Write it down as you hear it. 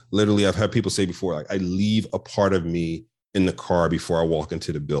Literally, I've had people say before, like, I leave a part of me in the car before I walk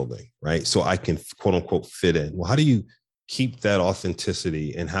into the building, right? So I can quote unquote fit in. Well, how do you keep that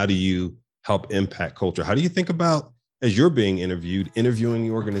authenticity and how do you help impact culture? How do you think about, as you're being interviewed, interviewing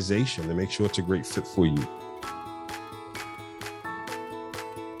the organization to make sure it's a great fit for you?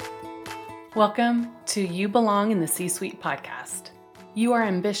 Welcome to You Belong in the C-Suite podcast. You are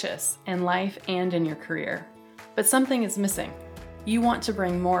ambitious in life and in your career, but something is missing. You want to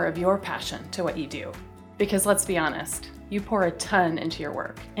bring more of your passion to what you do. Because let's be honest, you pour a ton into your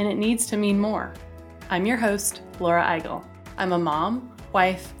work, and it needs to mean more. I'm your host, Laura Eigel. I'm a mom,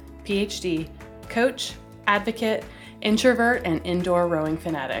 wife, PhD, coach, advocate, introvert, and indoor rowing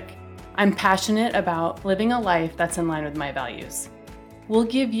fanatic. I'm passionate about living a life that's in line with my values. We'll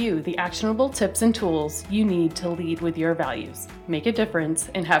give you the actionable tips and tools you need to lead with your values, make a difference,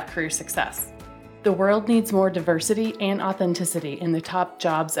 and have career success. The world needs more diversity and authenticity in the top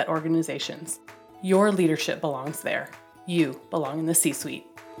jobs at organizations. Your leadership belongs there. You belong in the C-Suite.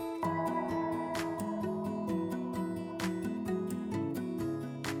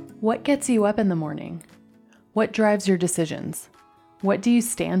 What gets you up in the morning? What drives your decisions? What do you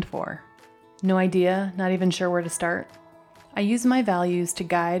stand for? No idea, not even sure where to start? I use my values to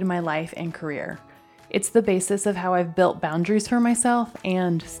guide my life and career. It's the basis of how I've built boundaries for myself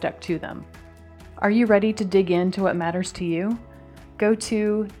and stuck to them. Are you ready to dig into what matters to you? Go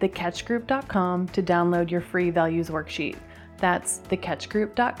to thecatchgroup.com to download your free values worksheet. That's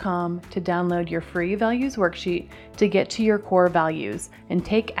thecatchgroup.com to download your free values worksheet to get to your core values and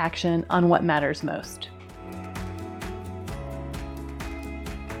take action on what matters most.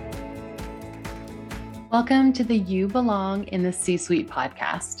 Welcome to the You Belong in the C-Suite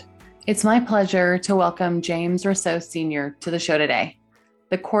podcast. It's my pleasure to welcome James Rousseau Sr. to the show today.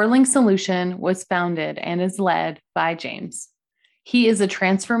 The CoreLink solution was founded and is led by James. He is a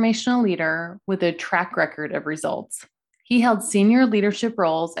transformational leader with a track record of results. He held senior leadership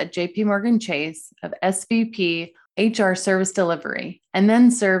roles at JPMorgan Chase of SVP HR Service Delivery and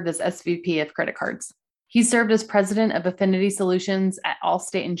then served as SVP of Credit Cards. He served as president of Affinity Solutions at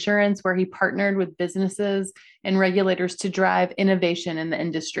Allstate Insurance, where he partnered with businesses and regulators to drive innovation in the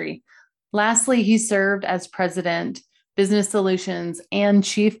industry. Lastly, he served as president, Business Solutions, and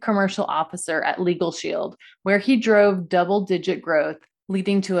chief commercial officer at Legal Shield, where he drove double-digit growth,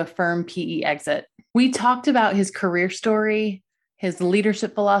 leading to a firm PE exit. We talked about his career story, his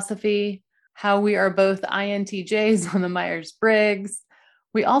leadership philosophy, how we are both INTJs on the Myers-Briggs.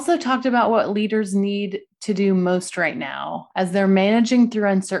 We also talked about what leaders need to do most right now as they're managing through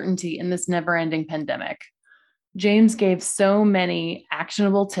uncertainty in this never-ending pandemic. James gave so many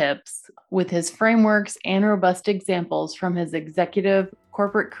actionable tips with his frameworks and robust examples from his executive,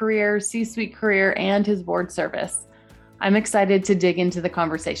 corporate career, C-suite career, and his board service. I'm excited to dig into the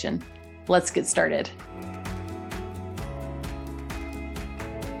conversation. Let's get started.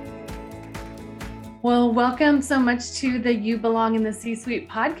 Well, welcome so much to the You Belong in the C-Suite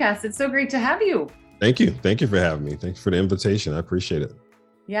podcast. It's so great to have you. Thank you. Thank you for having me. Thanks for the invitation. I appreciate it.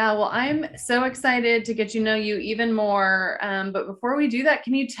 Yeah, well, I'm so excited to get to know you even more. But before we do that,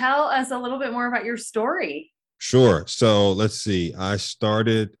 can you tell us a little bit more about your story? Sure. So let's see. I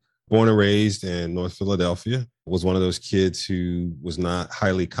started born and raised in North Philadelphia. Was one of those kids who was not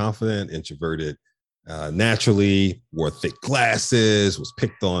highly confident, introverted, naturally, wore thick glasses, was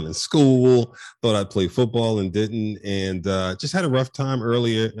picked on in school, thought I'd play football and didn't, and just had a rough time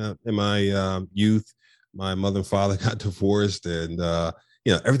earlier in my youth. My mother and father got divorced, and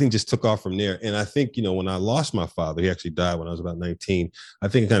everything just took off from there. And I think, when I lost my father, he actually died when I was about 19. I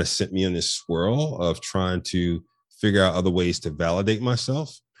think it kind of sent me in this swirl of trying to figure out other ways to validate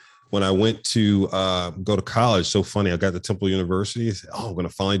myself. When I went to go to college, so funny, I got to Temple University. I said, I'm going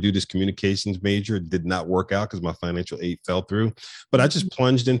to finally do this communications major. It did not work out because my financial aid fell through. But I just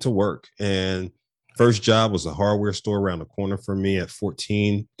plunged into work. And first job was a hardware store around the corner from me at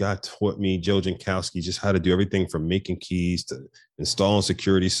 14. God taught me, Joe Jankowski, just how to do everything from making keys to installing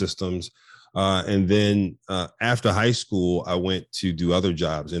security systems. And then after high school, I went to do other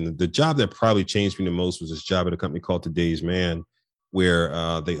jobs. And the job that probably changed me the most was this job at a company called Today's Man,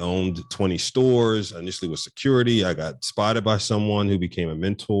 where they owned 20 stores. Initially with security. I got spotted by someone who became a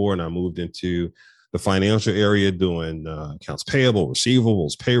mentor, and I moved into the financial area doing accounts payable,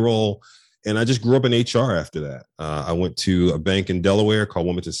 receivables, payroll. And I just grew up in HR after that. I went to a bank in Delaware called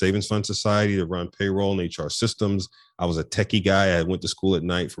Wilmington Savings Fund Society to run payroll and HR systems. I was a techie guy. I went to school at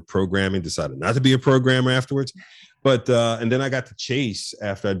night for programming, decided not to be a programmer afterwards. But and then I got to Chase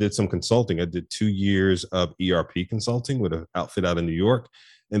after I did some consulting. I did 2 years of ERP consulting with an outfit out in New York.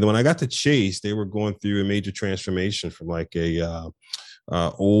 And then when I got to Chase, they were going through a major transformation from like a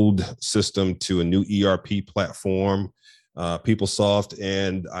old system to a new ERP platform, PeopleSoft.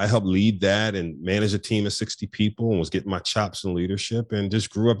 And I helped lead that and manage a team of 60 people and was getting my chops in leadership and just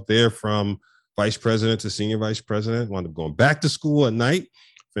grew up there from vice president to senior vice president. Wound up going back to school at night,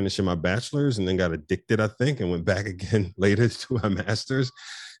 finishing my bachelor's, and then got addicted, I think, and went back again later to my master's.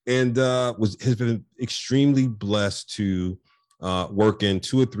 And has been extremely blessed to work in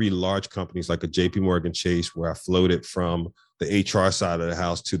 2 or 3 large companies like a JP Morgan Chase, where I floated from the HR side of the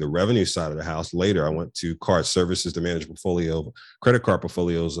house to the revenue side of the house. Later, I went to Card Services to manage portfolio, credit card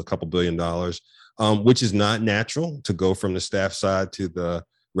portfolios, a couple $2 billion, which is not natural to go from the staff side to the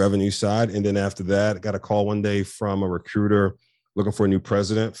revenue side. And then after that, I got a call one day from a recruiter looking for a new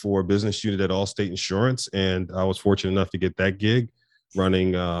president for a business unit at Allstate Insurance. And I was fortunate enough to get that gig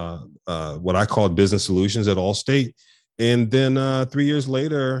running what I called business solutions at Allstate. And then 3 years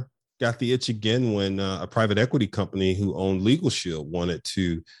later, got the itch again when a private equity company who owned Legal Shield wanted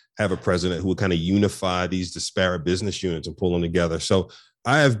to have a president who would kind of unify these disparate business units and pull them together. So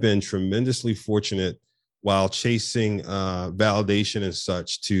I have been tremendously fortunate while chasing validation and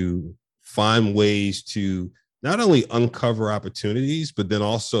such to find ways to not only uncover opportunities, but then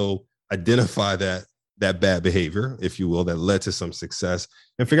also identify that bad behavior, if you will, that led to some success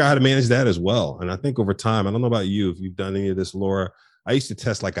and figure out how to manage that as well. And I think over time, I don't know about you, if you've done any of this, Laura, I used to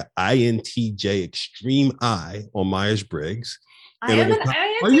test like an INTJ extreme I on Myers-Briggs. I am an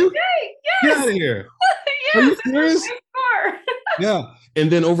INTJ. Are you? Yes. Get out of here. Yes. Are you serious? Sure. Yeah. And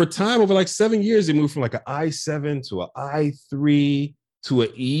then over time, over like 7 years, it moved from like an I7 to an I3 to an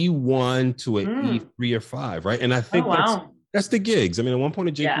E1 to an E3 or 5, right? And I think that's the gigs. I mean, at one point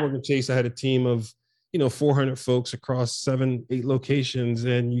at JP Morgan Chase, I had a team of 400 folks across 7, 8 locations,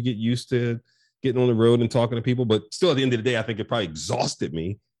 and you get used to getting on the road and talking to people. But still, at the end of the day, I think it probably exhausted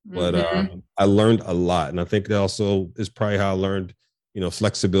me. But I learned a lot, and I think that also is probably how I learned,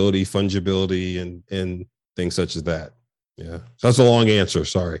 flexibility, fungibility, and things such as that. Yeah, so that's a long answer.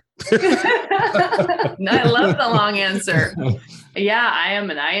 Sorry. I love the long answer. Yeah, I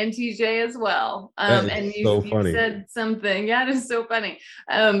am an INTJ as well. And you said something. Yeah, it is so funny.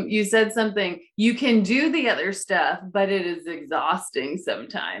 You said something. You can do the other stuff, but it is exhausting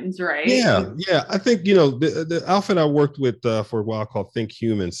sometimes, right? Yeah. I think the outfit I worked with for a while called Think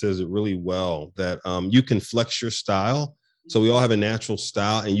Human says it really well that you can flex your style. So we all have a natural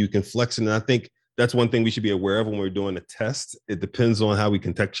style, and you can flex it. And I think that's one thing we should be aware of when we're doing a test. It depends on how we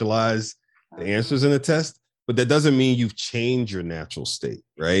contextualize the answers in the test, but that doesn't mean you've changed your natural state,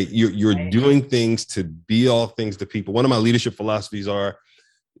 right? You're doing things to be all things to people. One of my leadership philosophies are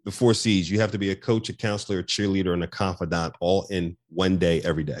the 4 C's. You have to be a coach, a counselor, a cheerleader, and a confidant all in one day,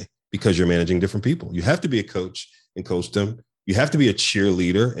 every day, because you're managing different people. You have to be a coach and coach them. You have to be a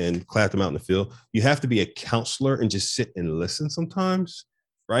cheerleader and clap them out in the field. You have to be a counselor and just sit and listen sometimes,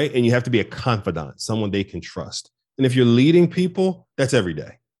 right? And you have to be a confidant, someone they can trust. And if you're leading people, that's every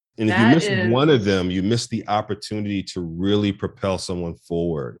day. And if you miss one of them, you miss the opportunity to really propel someone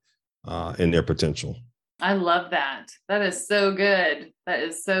forward in their potential. I love that. That is so good. That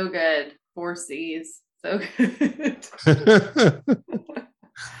is so good. 4 C's. So good.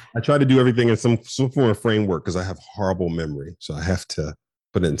 I try to do everything in some form of framework because I have horrible memory. So I have to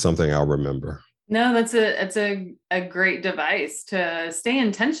put it in something I'll remember. No, that's a great device to stay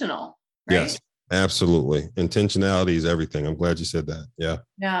intentional, right? Yes, absolutely. Intentionality is everything. I'm glad you said that. Yeah.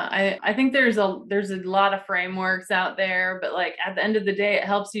 Yeah. I think there's a lot of frameworks out there, but like at the end of the day, it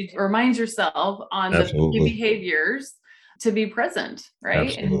helps you to remind yourself on the key behaviors to be present,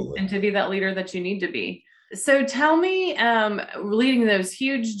 right? And to be that leader that you need to be. So tell me, leading those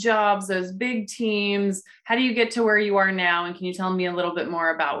huge jobs, those big teams, how do you get to where you are now? And can you tell me a little bit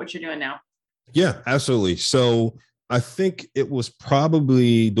more about what you're doing now? Yeah, absolutely. So I think it was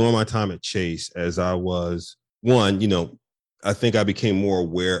probably during my time at Chase as I was I think I became more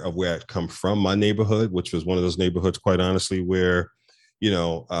aware of where I'd come from, my neighborhood, which was one of those neighborhoods, quite honestly, where,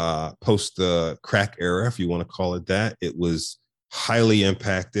 post the crack era, if you want to call it that, it was highly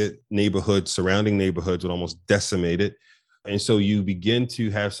impacted. Surrounding neighborhoods would almost decimate it. And so you begin to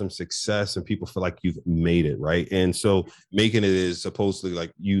have some success and people feel like you've made it, right? And so making it is supposedly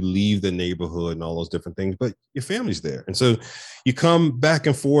like you leave the neighborhood and all those different things, but your family's there. And so you come back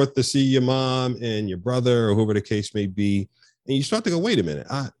and forth to see your mom and your brother or whoever the case may be. And you start to go, wait a minute,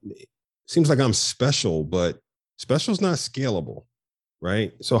 it seems like I'm special, but special is not scalable,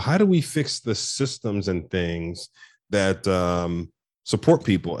 right? So how do we fix the systems and things that support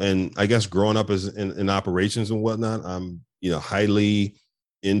people? And I guess growing up as in operations and whatnot, I'm highly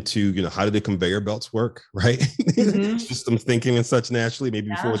into, how do the conveyor belts work, right? Mm-hmm. System thinking and such naturally, maybe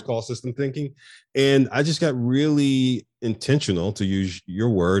before it was Yeah. called system thinking. And I just got really intentional, to use your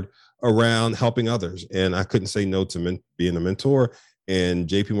word, around helping others. And I couldn't say no to being a mentor. And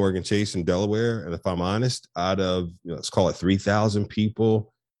JP Morgan Chase in Delaware, and if I'm honest, out of, let's call it 3,000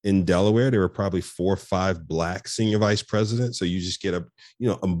 people in Delaware, there were probably 4 or 5 Black senior vice presidents. So you just get a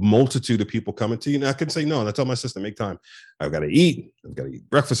multitude of people coming to you. And I couldn't say no. And I told my sister, make time. I've got to eat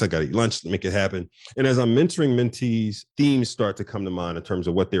breakfast. I got to eat lunch to make it happen. And as I'm mentoring mentees, themes start to come to mind in terms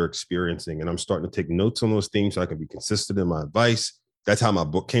of what they're experiencing. And I'm starting to take notes on those themes so I can be consistent in my advice. That's how my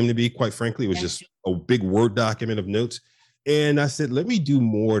book came to be, quite frankly. It was just a big Word document of notes. And I said, let me do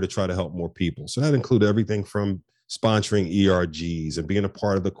more to try to help more people. So that included everything from sponsoring ERGs and being a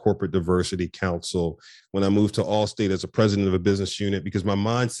part of the Corporate Diversity Council. When I moved to Allstate as a president of a business unit, because my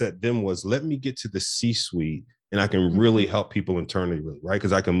mindset then was, let me get to the C-suite and I can really help people internally, right?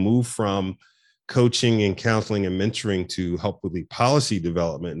 Because I can move from coaching and counseling and mentoring to help with the policy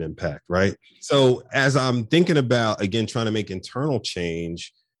development and impact, right? So as I'm thinking about, again, trying to make internal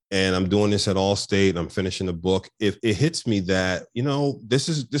change, and I'm doing this at Allstate, I'm finishing the book, if it hits me that, this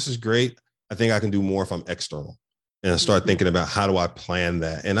is great, I think I can do more if I'm external. And I started thinking about, how do I plan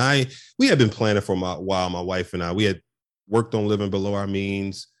that? And we had been planning for a while, my wife and I. We had worked on living below our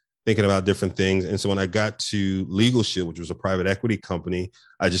means, thinking about different things. And so when I got to Legal Shield, which was a private equity company,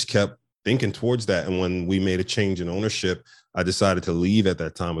 I just kept thinking towards that. And when we made a change in ownership, I decided to leave at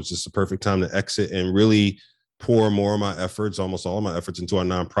that time. It was just the perfect time to exit and really pour more of my efforts, almost all of my efforts, into our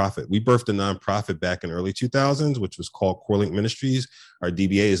nonprofit. We birthed a nonprofit back in early 2000s, which was called CoreLink Ministries. Our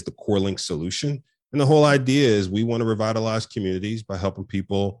DBA is the CoreLink Solution. And the whole idea is we want to revitalize communities by helping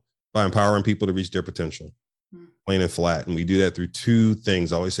people, by empowering people to reach their potential, plain and flat. And we do that through 2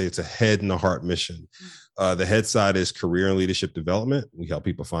 things. I always say it's a head and a heart mission. The head side is career and leadership development. We help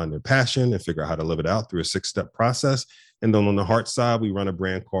people find their passion and figure out how to live it out through a 6-step process. And then on the heart side, we run a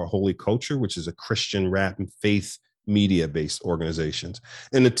brand called Holy Culture, which is a Christian rap and faith media-based organizations.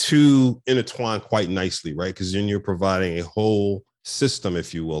 And the 2 intertwine quite nicely, right? Because then you're providing a whole system,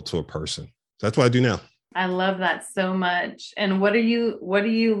 if you will, to a person. So that's what I do now. I love that so much. And what do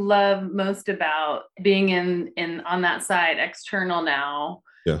you love most about being in on that side, external now?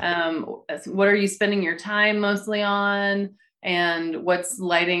 Yeah. What are you spending your time mostly on, and what's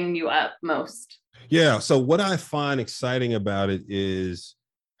lighting you up most? Yeah. So what I find exciting about it is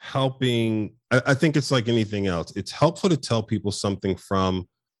helping. I think it's like anything else. It's helpful to tell people something from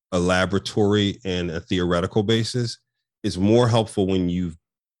a laboratory and a theoretical basis. It's more helpful when you've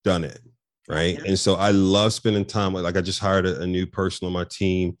done it. Right. Yeah. And so I love spending time with, like, I just hired a new person on my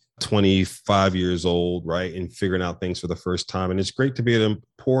team, 25 years old, right, and figuring out things for the first time. And it's great to be able to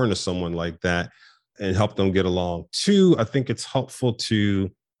pour into someone like that and help them get along. 2, I think it's helpful to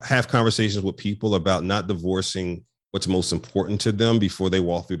have conversations with people about not divorcing what's most important to them before they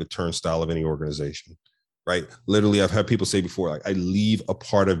walk through the turnstile of any organization, right? Literally, I've had people say before, like, I leave a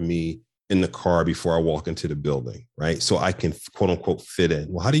part of me in the car before I walk into the building, right? So I can, quote unquote, fit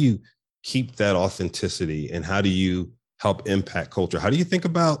in. Well, how do you keep that authenticity, and how do you help impact culture? How do you think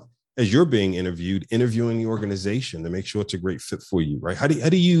about, as you're being interviewing the organization to make sure it's a great fit for you, right? How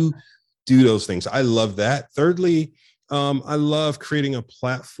do you do those things? I love that. Thirdly, I love creating a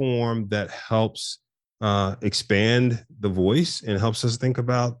platform that helps expand the voice and helps us think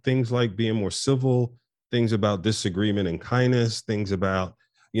about things like being more civil, things about disagreement and kindness, things about,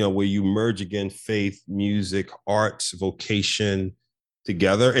 where you merge again, faith, music, arts, vocation,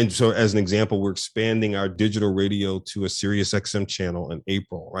 together. And so as an example, we're expanding our digital radio to a Sirius XM channel in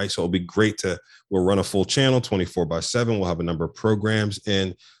April, right? So it'll be great we'll run a full channel 24/7. We'll have a number of programs,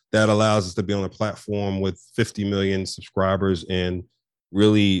 and that allows us to be on a platform with 50 million subscribers and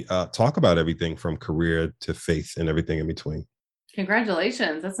really talk about everything from career to faith and everything in between.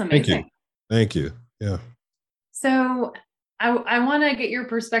 Congratulations. That's amazing. Thank you. Yeah. So I want to get your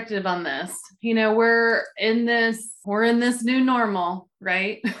perspective on this. We're in this new normal,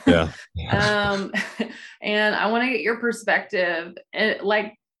 right? Yeah. And I want to get your perspective,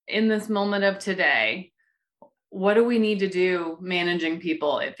 like, in this moment of today, what do we need to do managing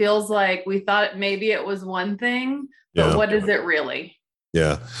people? It feels like we thought maybe it was one thing, but what is it really?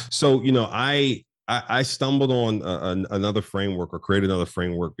 Yeah. So, I stumbled on another framework, or created another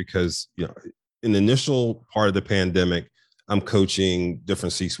framework, because, in the initial part of the pandemic, I'm coaching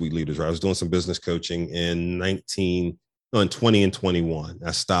different C-suite leaders, right? I was doing some business coaching in 20 and 21.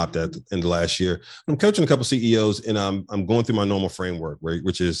 I stopped at the end of last year. I'm coaching a couple of CEOs, and I'm going through my normal framework, right?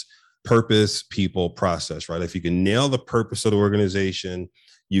 Which is purpose, people, process, right? If you can nail the purpose of the organization,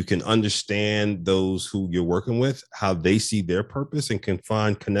 You can understand those who you're working with, how they see their purpose and can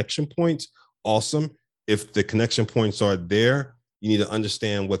find connection points. Awesome. If the connection points are there, you need to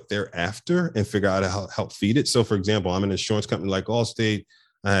understand what they're after and figure out how to help feed it. So for example, I'm an insurance company like Allstate.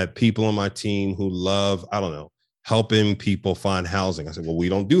 I had people on my team who love, I don't know, helping people find housing. I said, well, we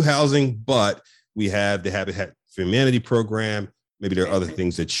don't do housing, but we have the Habitat for Humanity program. Maybe there are other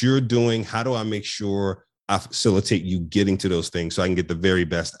things that you're doing. How do I make sure I facilitate you getting to those things so I can get the very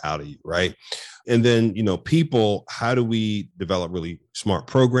best out of you, right? And then, people, how do we develop really smart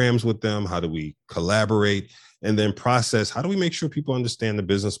programs with them? How do we collaborate? And then process, how do we make sure people understand the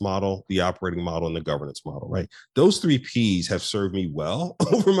business model, the operating model, and the governance model, right? Those 3 Ps have served me well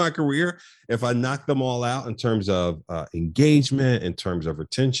over my career. If I knock them all out in terms of engagement, in terms of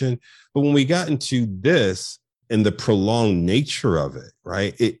retention. But when we got into this and the prolonged nature of it,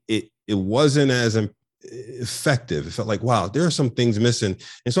 right, it wasn't as effective. It felt like, wow, there are some things missing.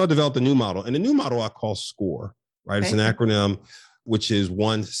 And so I developed a new model. And the new model I call SCORE, right? Okay. It's an acronym, which is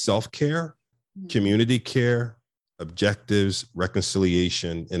 1, self-care, community care, objectives,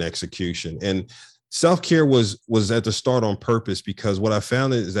 reconciliation, and execution. And self-care was at the start on purpose, because what I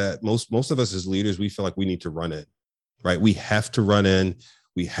found is that most of us as leaders, we feel like we need to run in, right? We have to run in.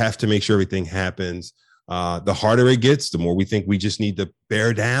 We have to make sure everything happens. The harder it gets, the more we think we just need to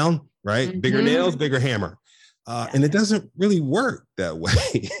bear down, right? Mm-hmm. Bigger nails, bigger hammer. And it doesn't really work that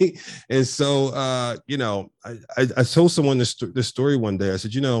way. And so, I told someone this story one day. I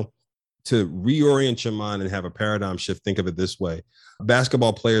said, to reorient your mind and have a paradigm shift, think of it this way.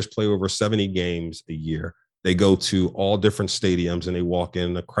 Basketball players play over 70 games a year. They go to all different stadiums and they walk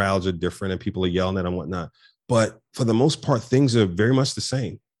in, the crowds are different and people are yelling at them and whatnot. But for the most part, things are very much the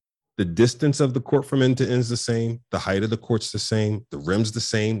same. The distance of the court from end to end is the same. The height of the court's the same. The rim's the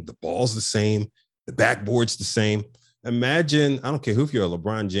same. The ball's the same. The backboard's the same. Imagine, I don't care if you're a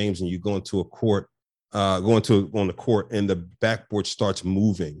LeBron James and you go into a court, on the court and the backboard starts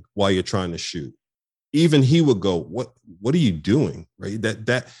moving while you're trying to shoot. Even he would go, what are you doing? Right.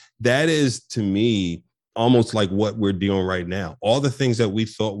 That is, to me, almost like what we're doing right now. All the things that we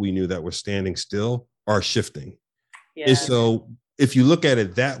thought we knew that were standing still are shifting. Yeah. And so if you look at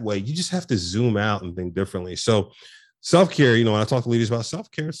it that way, you just have to zoom out and think differently. So self-care, when I talk to leaders about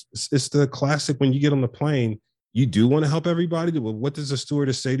self-care, it's the classic, when you get on the plane, you do want to help everybody. Well, what does a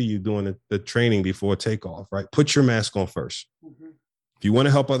stewardess say to you during the training before takeoff, right? Put your mask on first. Mm-hmm. If you want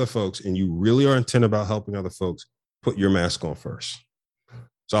to help other folks and you really are intent about helping other folks, put your mask on first.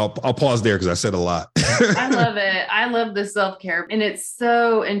 So I'll pause there because I said a lot. I love it. I love the self-care. And it's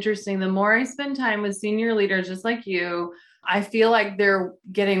so interesting. The more I spend time with senior leaders just like you, I feel like they're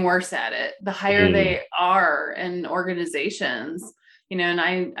getting worse at it. The higher they are in organizations, and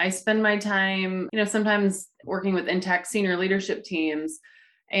I spend my time, sometimes working with intact senior leadership teams.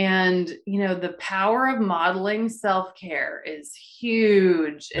 And, the power of modeling self-care is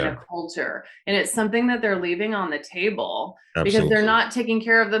huge in a culture. And it's something that they're leaving on the table. Absolutely. Because they're not taking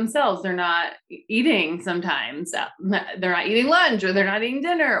care of themselves. They're not eating sometimes. They're not eating lunch, or they're not eating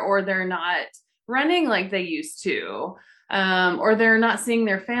dinner, or they're not running like they used to. Or they're not seeing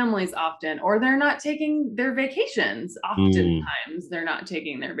their families often, or they're not taking their vacations. Oftentimes they're not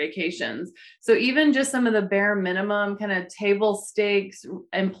taking their vacations. So even just some of the bare minimum kind of table stakes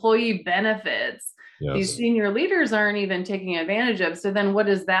employee benefits, these senior leaders aren't even taking advantage of. So then what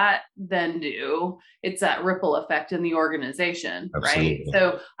does that then do? It's that ripple effect in the organization, absolutely. Right?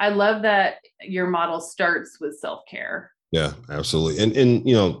 So I love that your model starts with self-care. Yeah, absolutely. And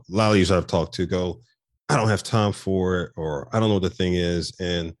a lot of these I've talked to go, I don't have time for it, or I don't know what the thing is.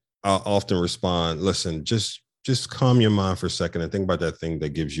 And I'll often respond, listen, just calm your mind for a second and think about that thing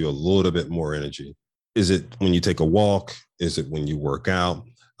that gives you a little bit more energy. Is it when you take a walk? Is it when you work out?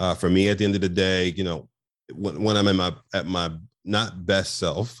 For me, at the end of the day, when I'm at my not best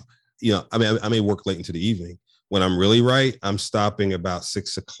self, I may work late into the evening. When I'm really right, I'm stopping about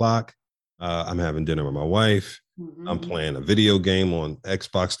 6 o'clock. I'm having dinner with my wife. Mm-hmm. I'm playing a video game on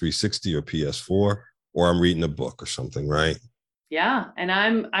Xbox 360 or PS4. Or I'm reading a book or something, right? Yeah. And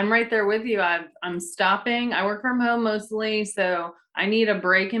I'm right there with you. I'm stopping. I work from home mostly, so I need a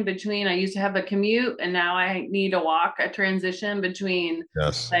break in between. I used to have a commute, and now I need to walk, a transition between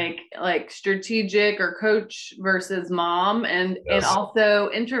like strategic or coach versus mom, and also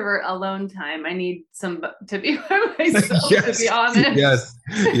introvert alone time. I need some to be by myself, to be honest.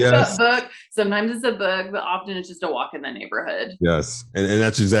 Yes. Book. Sometimes it's a book, but often it's just a walk in the neighborhood. Yes. And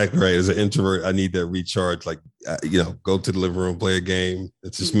that's exactly right. As an introvert, I need to recharge, go to the living room, play a game.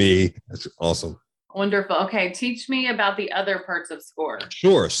 It's just me. That's awesome. Wonderful. Okay. Teach me about the other parts of SCORE.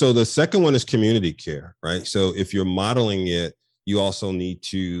 Sure. So the second one is community care, right? So if you're modeling it, You also need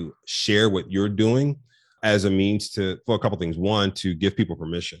to share what you're doing as a means for a couple of things. One, to give people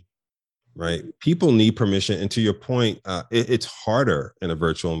permission, right? People need permission. And to your point, it's harder in a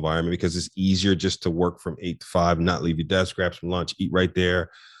virtual environment because it's easier just to work from 8 to 5, not leave your desk, grab some lunch, eat right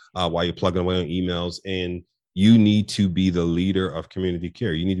there while you're plugging away on emails. And you need to be the leader of community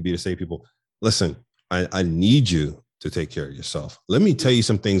care. You need to be to say to people, listen, I need you to take care of yourself. Let me tell you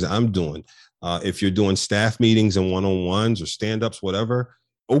some things I'm doing. If you're doing staff meetings and one-on-ones or stand-ups, whatever,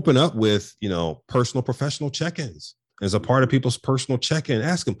 open up with, personal professional check-ins. As a part of people's personal check-in,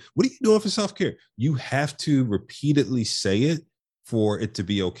 ask them, what are you doing for self-care? You have to repeatedly say it for it to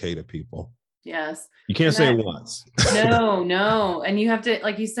be okay to people. Yes. You can't say it once. No. And you have to,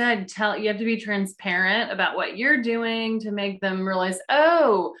 like you said, you have to be transparent about what you're doing to make them realize,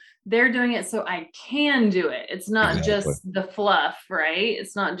 oh, they're doing it so I can do it. It's not just the fluff, right?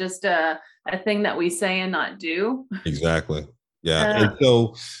 It's not just a thing that we say and not do. Exactly. Yeah. And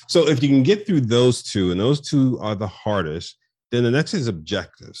so if you can get through those two, and those two are the hardest, then the next is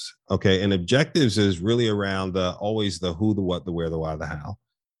objectives. Okay. And objectives is really around always the who, the what, the where, the why, the how.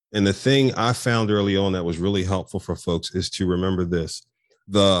 And the thing I found early on that was really helpful for folks is to remember this: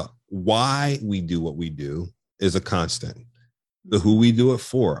 the why we do what we do is a constant. The who we do it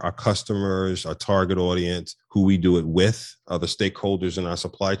for, our customers, our target audience, who we do it with, other stakeholders in our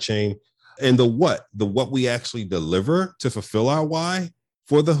supply chain. And the what we actually deliver to fulfill our why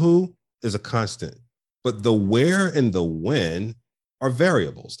for the who is a constant. But the where and the when are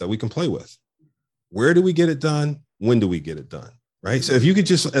variables that we can play with. Where do we get it done? When do we get it done? Right? So if you could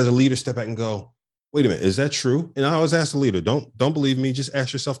just, as a leader, step back and go, wait a minute, is that true? And I always ask the leader, don't believe me, just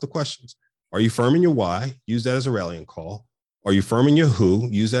ask yourself the questions. Are you firm in your why? Use that as a rallying call. Are you firm in your who?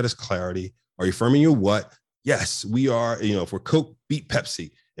 Use that as clarity. Are you firm in your what? Yes, we are. If we're Coke, beat Pepsi.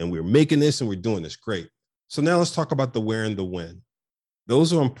 And we're making this and we're doing this. Great. So now let's talk about the where and the when.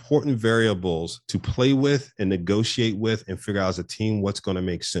 Those are important variables to play with and negotiate with and figure out as a team what's going to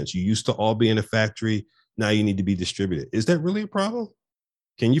make sense. You used to all be in a factory. Now you need to be distributed. Is that really a problem?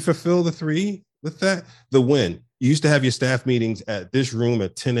 Can you fulfill the three with that? The when. You used to have your staff meetings at this room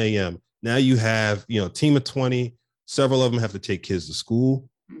at 10 a.m. Now you have, a team of 20. Several of them have to take kids to school.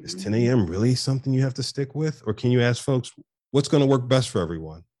 Is 10 a.m. really something you have to stick with? Or can you ask folks, what's going to work best for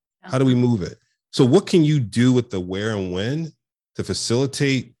everyone? How do we move it? So what can you do with the where and when to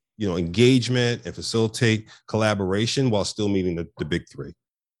facilitate, engagement and facilitate collaboration while still meeting the big three?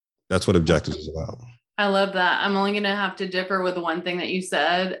 That's what objectives is about. I love that. I'm only going to have to differ with one thing that you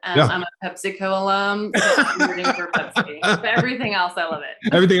said. I'm a PepsiCo alum, so I'm rooting for Pepsi. But everything else, I love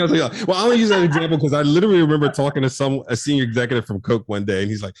it. Everything else, yeah. Well, I'll use that example because I literally remember talking to a senior executive from Coke one day, and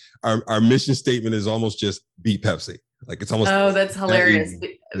he's like, our mission statement is almost just beat Pepsi. Like it's almost. Oh, that's hilarious.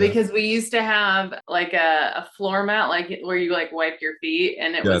 Because we used to have like a floor mat, like where you like wipe your feet,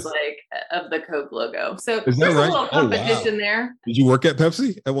 and it was like of the Coke logo. So there's a little competition there. Did you work at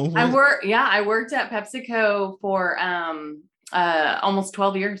Pepsi at one point? I worked at PepsiCo for almost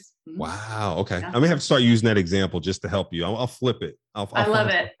 12 years. Wow. Okay. Yeah. I may have to start using that example just to help you. I'll flip it. I love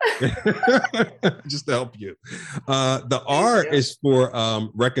it. Just to help you. The R is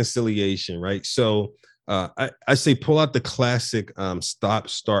for reconciliation, right? So I say pull out the classic stop,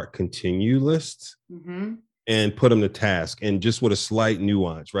 start, continue lists and put them to task, and just with a slight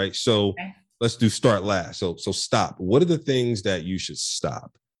nuance, right? So let's do start last. So stop. What are the things that you should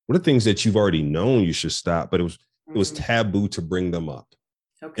stop? What are things that you've already known you should stop, but it was taboo to bring them up?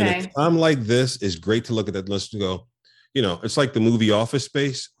 Okay. And a time like this is great to look at that list and go, it's like the movie Office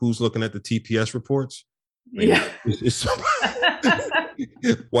Space. Who's looking at the TPS reports? Yeah.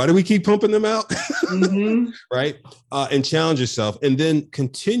 Why do we keep pumping them out? Right? And challenge yourself, and then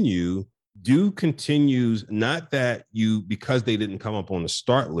do continues, not that because they didn't come up on the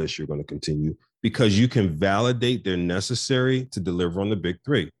start list, you're going to continue, because you can validate they're necessary to deliver on the big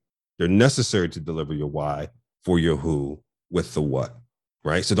three. They're necessary to deliver your why for your who with the what,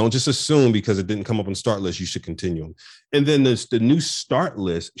 right? So don't just assume because it didn't come up on the start list, you should continue them. And then the new start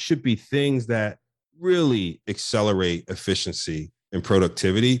list should be things that really accelerate efficiency and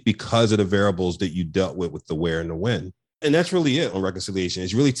productivity because of the variables that you dealt with the where and the when. And that's really it on reconciliation.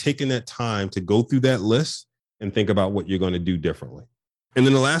 It's really taking that time to go through that list and think about what you're going to do differently. And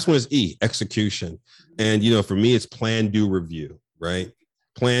then the last one is E, execution. And, for me, it's plan, do, review, right?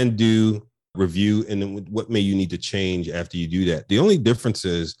 Plan, do, review, and then what may you need to change after you do that. The only difference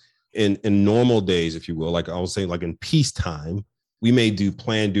is in normal days, if you will, like I was saying, like in peacetime, we may do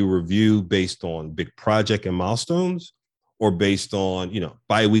plan, do, review based on big project and milestones, or based on,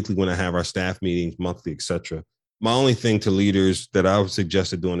 bi-weekly when I have our staff meetings, monthly, et cetera. My only thing to leaders that I would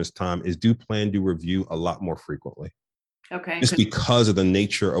suggest doing this time is do plan, do, review a lot more frequently. Okay. Just because of the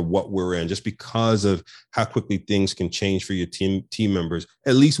nature of what we're in, just because of how quickly things can change for your team members,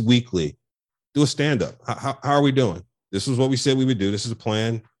 at least weekly, do a stand-up. How are we doing? This is what we said we would do. This is a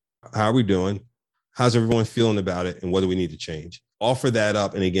plan. How are we doing? How's everyone feeling about it? And what do we need to change? Offer that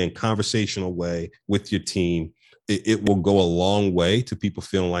up. And again, conversational way with your team. It will go a long way to people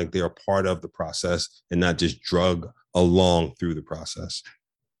feeling like they're a part of the process and not just drug along through the process.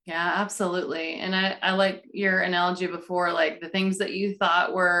 Yeah, absolutely. And I like your analogy before, like the things that you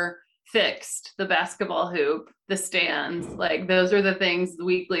thought were fixed, the basketball hoop, the stands, like those are the things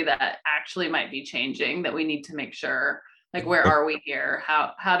weekly that actually might be changing that we need to make sure, like, where are we here?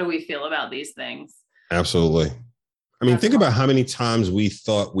 How do we feel about these things? Absolutely. I mean, think about how many times we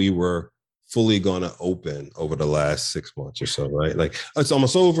thought we were fully going to open over the last 6 months or so, right? Like, it's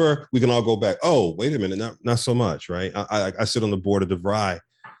almost over. We can all go back. Oh, wait a minute. Not so much, right? I sit on the board of DeVry,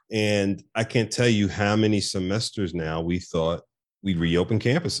 and I can't tell you how many semesters now we thought we'd reopen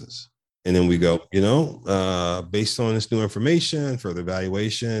campuses. And then we go, based on this new information, further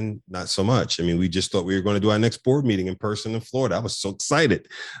evaluation, not so much. I mean, we just thought we were going to do our next board meeting in person in Florida. I was so excited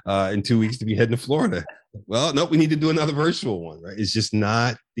in 2 weeks to be heading to Florida. Well, no, we need to do another virtual one, right? It's just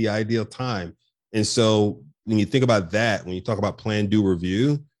not the ideal time. And so when you think about that, when you talk about plan, do,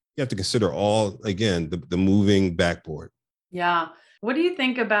 review, you have to consider all, again, the moving backboard. Yeah. What do you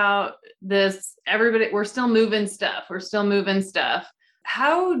think about this? Everybody, we're still moving stuff.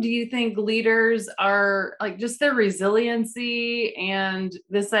 How do you think leaders are, like, just their resiliency and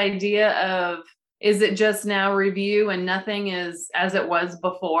this idea of, is it just now review and nothing is as it was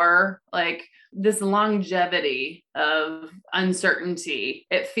before? Like, this longevity of uncertainty,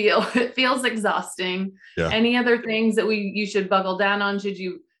 it feels exhausting. Yeah. Any other things that you should buckle down on? Should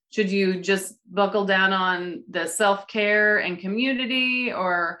you just buckle down on the self-care and community,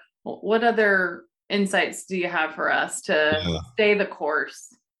 or what other insights do you have for us to stay the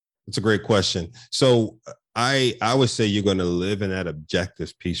course? That's a great question. So I would say you're going to live in that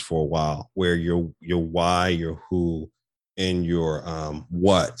objectives piece for a while, where your why, your who, and your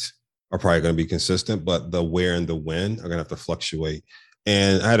what are probably going to be consistent, but the where and the when are going to have to fluctuate.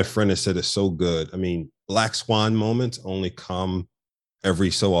 And I had a friend that said it's so good. I mean, black swan moments only come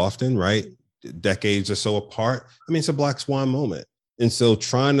every so often, right? Decades or so apart. I mean, it's a black swan moment. And so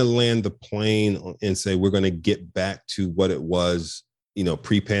trying to land the plane and say, we're going to get back to what it was,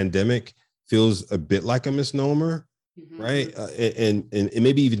 pre-pandemic, feels a bit like a misnomer, right? And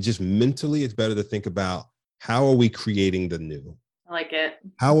maybe even just mentally, it's better to think about, how are we creating the new? I like it.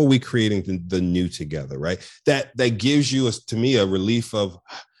 How are we creating the new together, right? That gives you, to me, a relief of,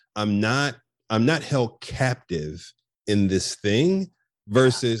 I'm not held captive in this thing,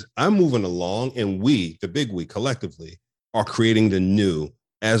 versus I'm moving along, and we, the big we, collectively, are creating the new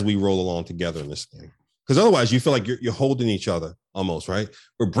as we roll along together in this thing. Because otherwise you feel like you're holding each other almost, right?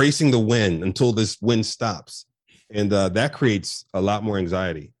 We're bracing the wind until this wind stops. And that creates a lot more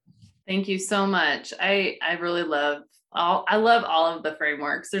anxiety. Thank you so much. I really love all of the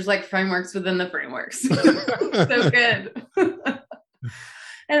frameworks. There's like frameworks within the frameworks. So good.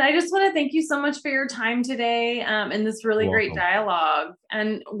 And I just want to thank you so much for your time today in this really great dialogue.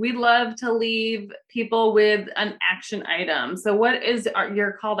 And we'd love to leave people with an action item. So what is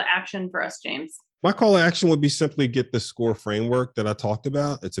your call to action for us, James? My call to action would be simply get the SCORE framework that I talked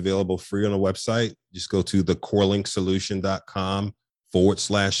about. It's available free on the website. Just go to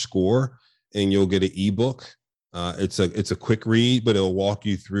thecorelinkSolution.com/SCORE, and you'll get an ebook. It's a quick read, but it'll walk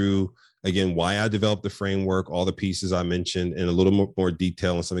you through, again, why I developed the framework, all the pieces I mentioned, and a little more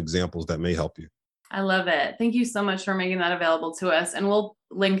detail and some examples that may help you. I love it. Thank you so much for making that available to us. And we'll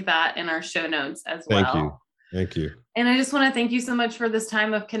link that in our show notes as well. Thank you. And I just want to thank you so much for this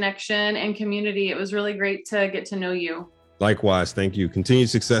time of connection and community. It was really great to get to know you. Likewise. Thank you. Continued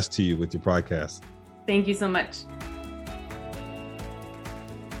success to you with your podcast. Thank you so much.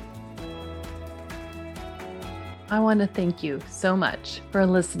 I want to thank you so much for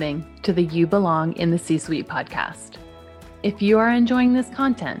listening to the You Belong in the C-Suite podcast. If you are enjoying this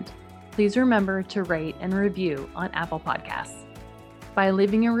content, please remember to rate and review on Apple Podcasts. By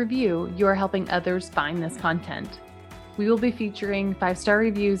leaving a review, you are helping others find this content. We will be featuring 5-star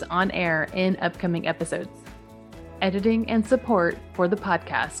reviews on air in upcoming episodes. Editing and support for the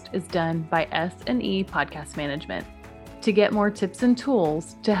podcast is done by S&E Podcast Management. To get more tips and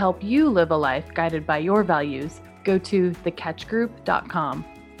tools to help you live a life guided by your values, go to thecatchgroup.com.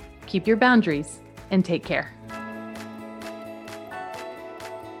 Keep your boundaries and take care.